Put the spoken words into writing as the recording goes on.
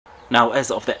Now,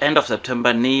 as of the end of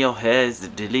September, Nio has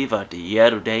delivered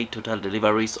year-to-date total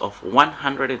deliveries of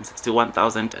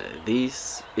 161,000.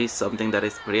 This is something that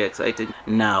is pretty exciting.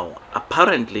 Now,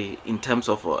 apparently, in terms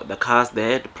of the cars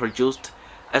they had produced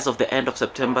as of the end of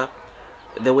September,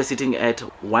 they were sitting at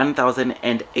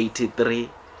 1,083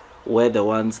 were the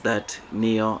ones that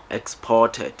Nio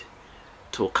exported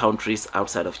to countries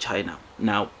outside of China.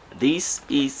 Now, this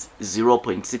is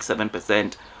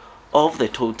 0.67% of the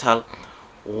total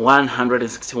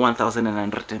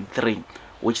 161,903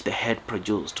 which they had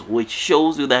produced, which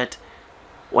shows you that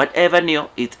whatever Nio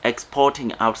is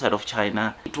exporting outside of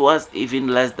China, it was even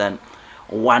less than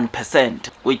 1%,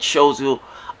 which shows you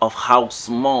of how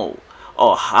small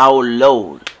or how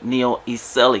low Nio is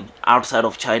selling outside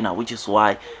of China, which is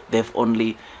why they've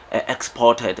only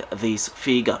exported this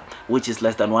figure, which is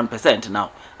less than 1%.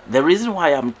 Now, the reason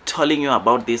why I'm telling you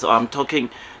about this, or I'm talking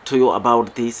to you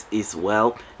about this, is,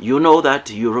 well, you know that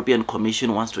the European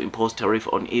Commission wants to impose tariff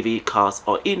on EV cars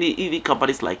or any EV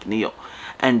companies like Nio,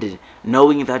 and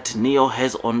knowing that Nio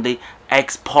has only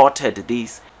exported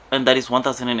this, and that is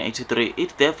 1,083,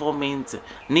 it therefore means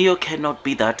Nio cannot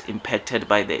be that impacted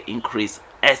by the increase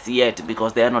as yet,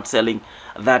 because they are not selling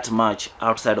that much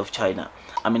outside of China.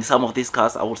 I mean, some of these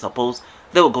cars, I would suppose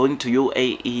they were going to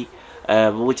UAE,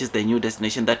 which is the new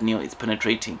destination that Nio is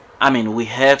penetrating. I mean, we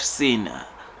have seen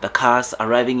the cars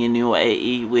arriving in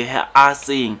UAE. We are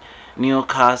seeing Nio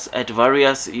cars at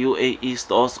various UAE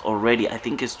stores already. I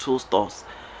think it's 2 stores,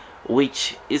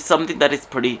 which is something that is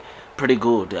pretty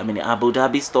good. I mean, Abu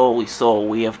Dhabi store we saw,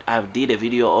 I did a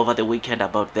video over the weekend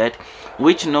about that,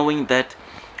 which, knowing that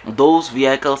those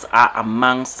vehicles are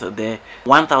amongst the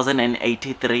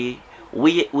 1,083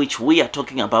 which we are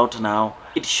talking about now,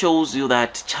 it shows you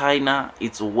that China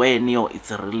is where Nio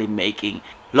is really making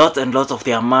lots and lots of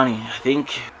their money. I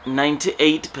think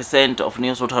 98% of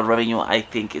Nio's total revenue, I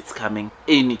think, it's coming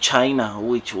in China,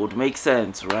 which would make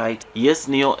sense, right? Yes,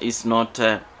 Nio is not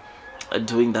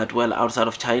doing that well outside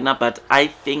of China, but I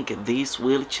think this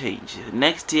will change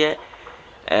next year.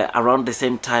 Around the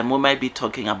same time, we might be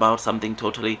talking about something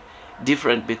totally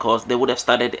different, because they would have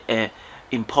started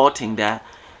importing their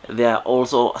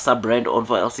also sub-brand on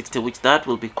for L60, which that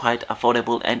will be quite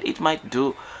affordable, and it might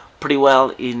do pretty well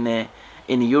in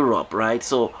Europe, right?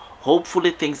 So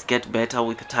hopefully things get better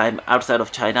with time outside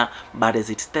of China, but as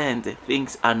it stands,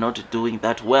 things are not doing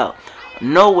that well.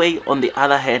 Norway, on the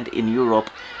other hand, in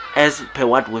Europe, as per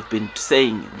what we've been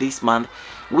saying this month,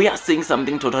 we are seeing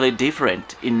something totally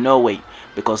different in Norway,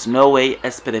 because Norway,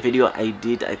 as per the video I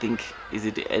did, I think, is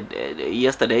it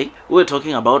yesterday, we were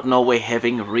talking about Norway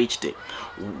having reached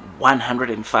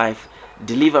 105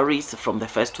 deliveries from the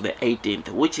 1st to the 18th,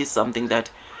 which is something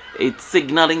that it's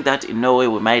signaling that in Norway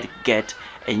we might get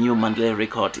a new monthly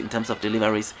record in terms of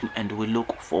deliveries, and we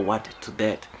look forward to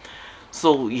that.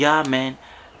 So yeah, man,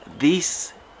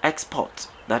 these exports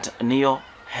that Nio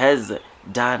has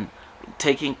done,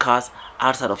 taking cars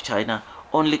outside of China,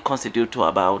 only constitute to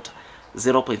about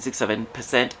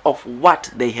 0.67% of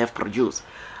what they have produced.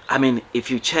 I mean, if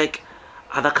you check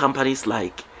other companies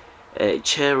like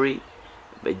Chery,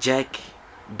 Jack,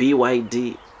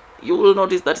 BYD, you will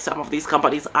notice that some of these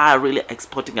companies are really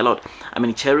exporting a lot. I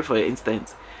mean, Chery, for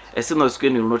instance, as soon as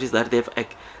you'll notice that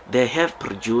they have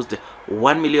produced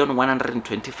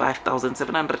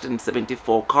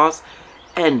 1,125,774 cars,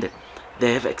 and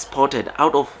they have exported,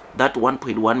 out of that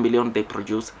 1.1 million they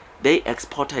produced, they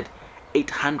exported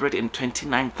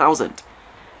 829,000.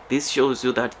 This shows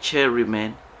you that Chery,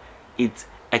 man, is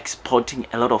exporting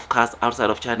a lot of cars outside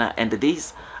of China, and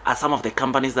these are some of the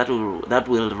companies that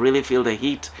will really feel the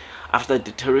heat after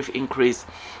the tariff increase,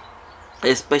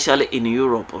 especially in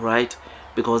Europe, right?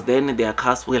 Because then their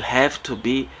cars will have to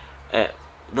be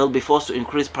they'll be forced to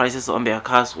increase prices on their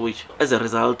cars, which as a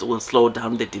result will slow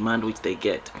down the demand which they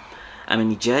get. I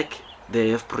mean, Jack, they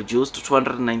have produced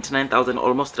 299,000,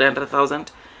 almost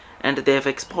 300,000, and they have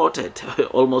exported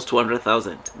almost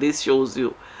 200,000. This shows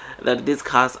you that these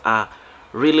cars are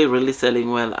really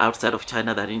selling well outside of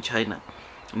China than in China.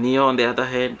 Nio, on the other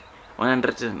hand,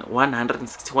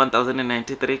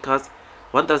 161,093 cars,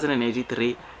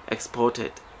 1,083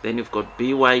 exported. Then you've got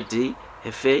BYD,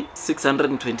 FA,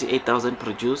 628,000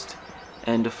 produced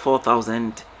and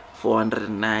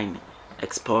 4,409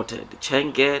 exported.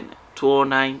 Chang'an,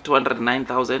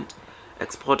 209,000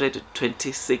 exported,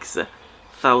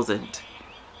 26,000.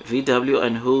 VW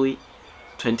and Hui,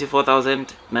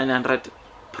 24,900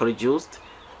 produced,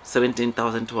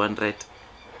 17,200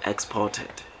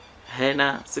 exported.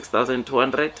 Hena,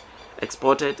 6,200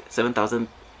 exported,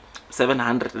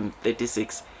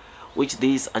 7,736, which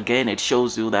these, again, it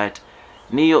shows you that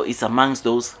Nio is amongst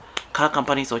those car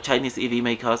companies or Chinese EV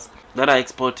makers that are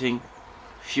exporting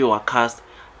fewer cars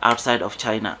outside of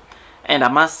China. And I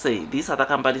must say, these other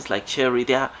companies like Chery,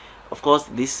 they are, of course,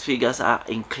 these figures are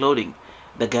including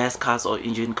the gas cars or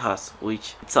engine cars,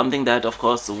 which is something that, of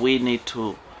course, we need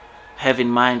to have in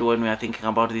mind when we are thinking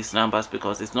about these numbers,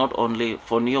 because it's not only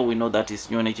for Nio. We know that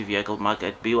it's new energy vehicle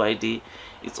market, BYD.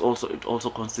 It also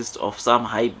consists of some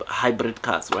hybrid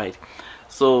cars, right?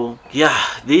 So yeah,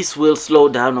 this will slow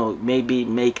down or maybe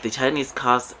make the Chinese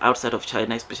cars outside of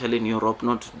China, especially in Europe,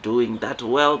 not doing that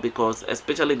well, because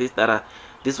especially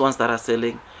these ones that are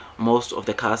selling most of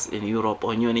the cars in Europe,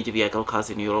 or new energy vehicle cars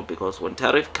in Europe, because when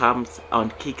tariff comes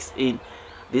and kicks in,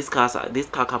 these car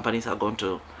companies are going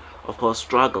to, of course,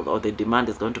 struggle, or the demand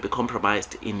is going to be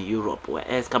compromised in Europe,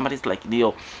 whereas companies like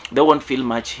Nio, they won't feel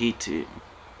much heat,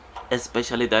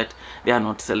 especially that they are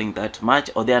not selling that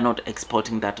much, or they are not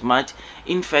exporting that much.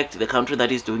 In fact, the country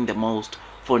that is doing the most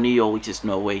for Nio, which is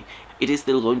Norway, it is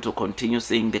still going to continue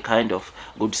seeing the kind of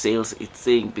good sales it's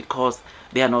seeing, because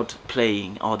they are not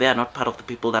playing, or they are not part of the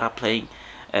people that are playing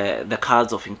the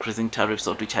cards of increasing tariffs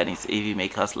onto Chinese EV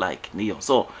makers like Nio.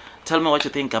 So tell me what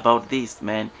you think about this,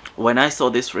 man. When I saw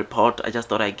this report, I just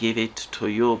thought I'd give it to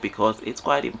you, because it's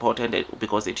quite important,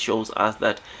 because it shows us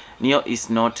that Nio is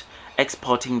not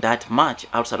exporting that much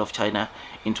outside of China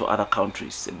into other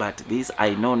countries. But this,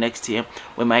 I know next year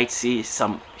we might see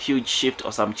some huge shift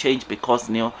or some change, because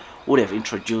Nio would have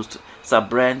introduced some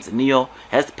brands. Nio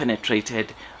has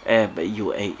penetrated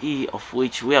UAE, of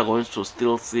which we are going to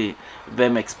still see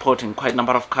them exporting quite a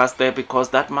number of cars there, because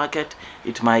that market,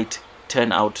 it might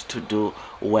turn out to do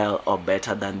well or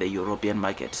better than the European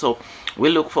market. So we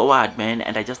look forward, man,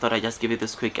 and I just thought I'd just give you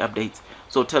this quick update.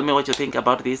 So tell me what you think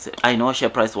about this. I know share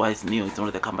price wise, Nio is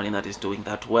not the company that is doing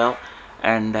that well,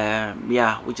 and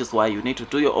yeah, which is why you need to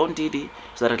do your own DD,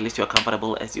 so that at least you're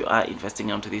comfortable as you are investing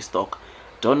into this stock.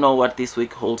 Don't know what this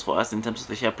week holds for us in terms of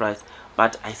the share price,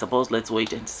 but I suppose let's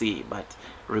wait and see. But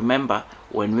remember,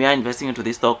 when we are investing into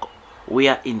this stock, we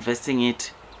are investing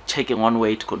it checking one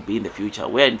way it could be in the future.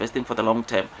 We are investing for the long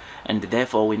term, and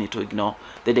therefore we need to ignore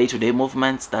the day-to-day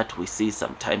movements that we see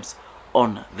sometimes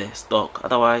on the stock.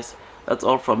 Otherwise, that's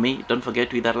all from me. Don't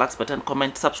forget to hit that like button,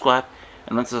 comment, subscribe,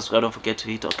 and once you subscribe, don't forget to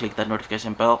hit or click that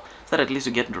notification bell, so that at least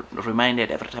you get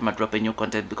reminded every time I drop a new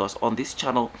content, because on this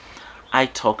channel I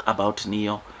talk about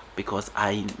Nio, because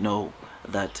I know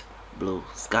that blue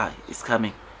sky is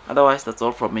coming. Otherwise, that's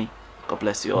all from me. God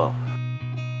bless you all.